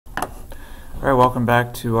Alright, welcome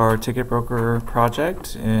back to our Ticket Broker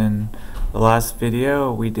project. In the last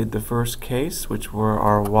video we did the first case, which were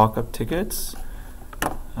our walk-up tickets.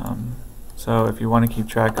 So if you want to keep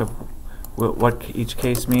track of what each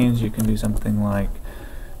case means, you can do something like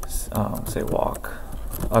say walk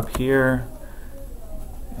up here,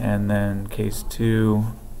 and then case 2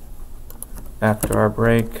 after our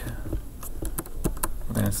break.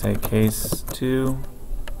 We're going to say case 2.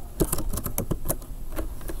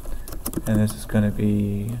 And this is going to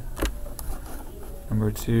be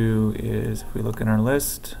number 2 is, if we look in our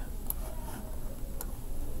list,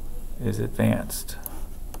 is advanced.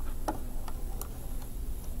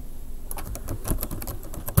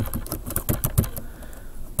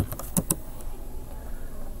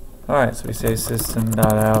 Alright, so we say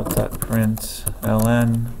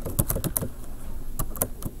system.out.println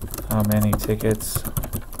how many tickets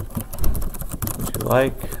would you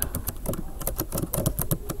like?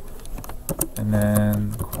 And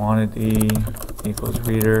then quantity equals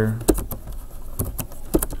reader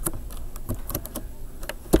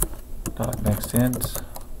dot next int,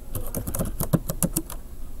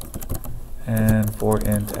 and for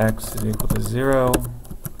int x is equal to 0,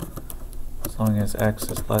 as long as x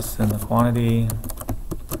is less than the quantity,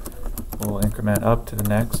 we'll increment up to the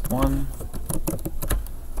next one,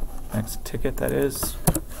 next ticket that is,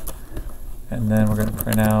 and then we're going to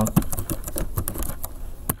print out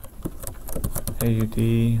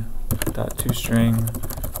AUD.toString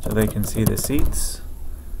so they can see the seats,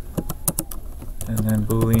 and then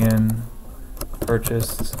Boolean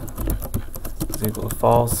purchased is equal to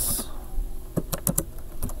false,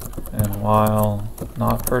 and while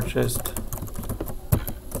not purchased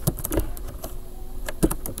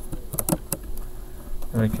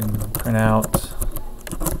we can print out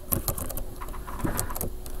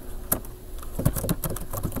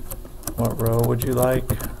what row would you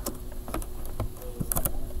like.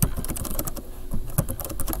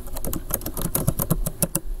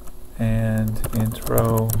 And int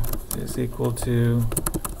row is equal to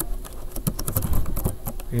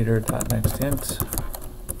reader.nextInt,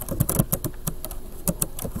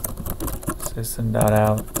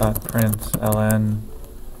 system.out.println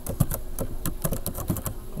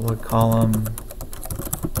what column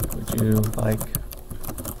would you like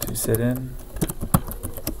to sit in,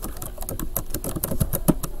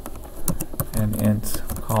 and int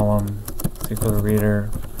column is equal to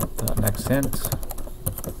reader.nextInt.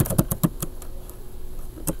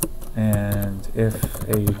 And if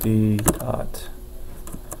AUD dot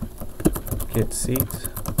get seat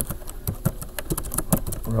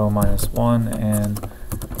row -1 and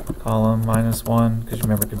column -1, because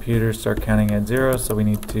remember computers start counting at 0, so we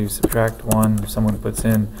need to subtract 1. If someone puts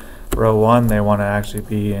in row 1, they want to actually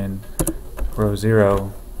be in row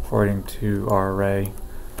 0 according to our array.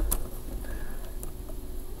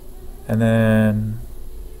 And then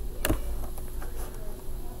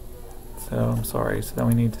so then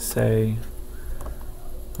we need to say,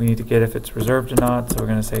 we need to get if it's reserved or not, so we're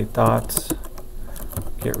going to say dot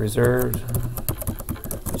get reserved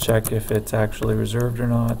to check if it's actually reserved or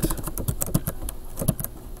not.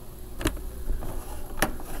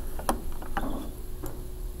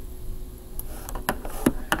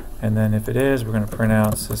 And then if it is, we're going to print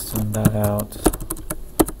out system.out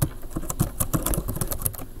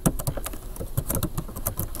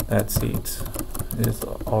that seat is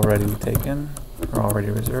already taken or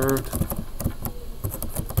already reserved.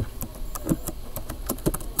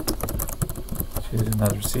 Choose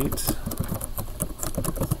another seat.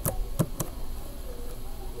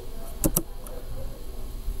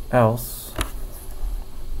 Else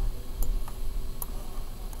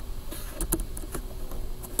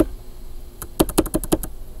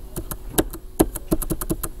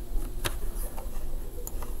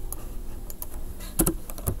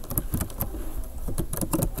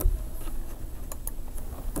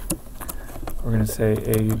we're going to say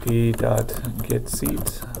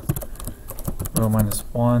AUD.getSeat row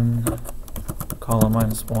 -1 column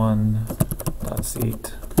 -1 dot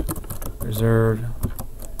seat reserved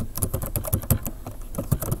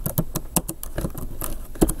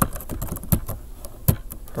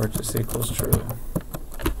purchase equals true.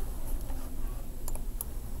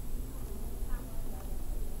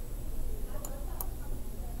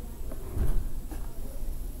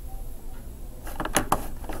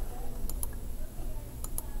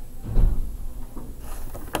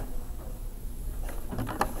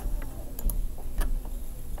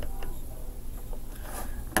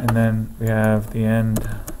 And then we have the end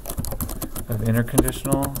of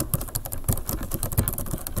interconditional,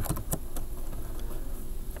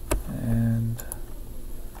 and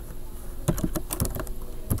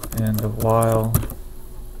end of while,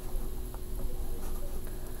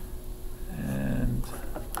 and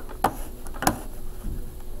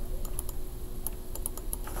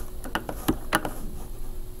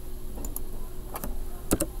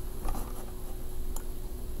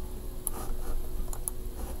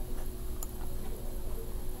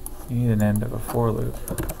you need an end of a for loop.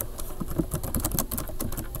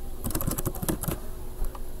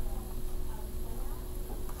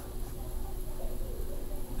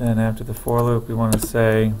 Then after the for loop, we want to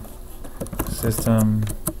say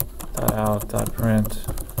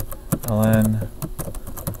system.out.println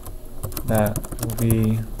that will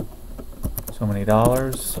be so many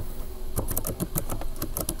dollars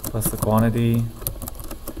plus the quantity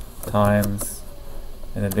times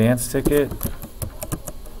an advance ticket.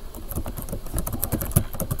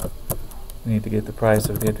 We need to get the price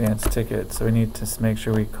of the advance ticket, so we need to make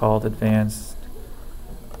sure we called advanced.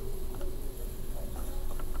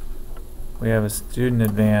 We have a student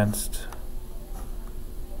advanced,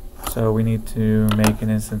 so we need to make an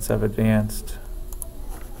instance of advanced.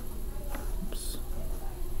 Oops.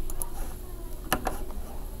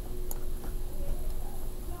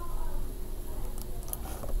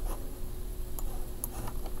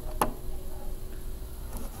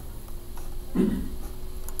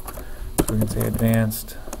 So we can say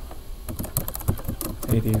advanced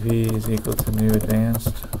ADV is equal to new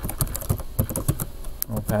advanced.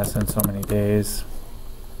 We'll pass in so many days,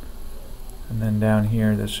 and then down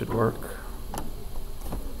here this should work.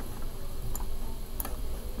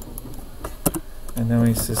 And then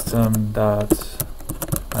we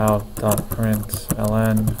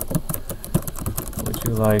system.out.println, would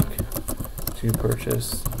you like to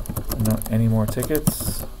purchase any more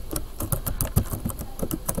tickets?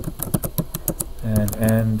 And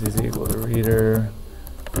end is equal to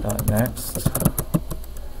reader.next,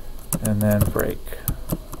 and then break.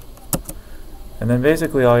 And then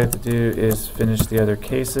basically all you have to do is finish the other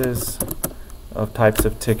cases of types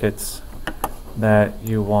of tickets that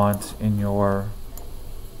you want in your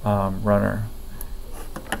runner.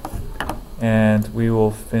 And we will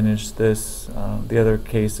finish this, the other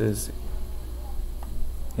cases,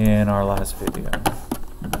 in our last video.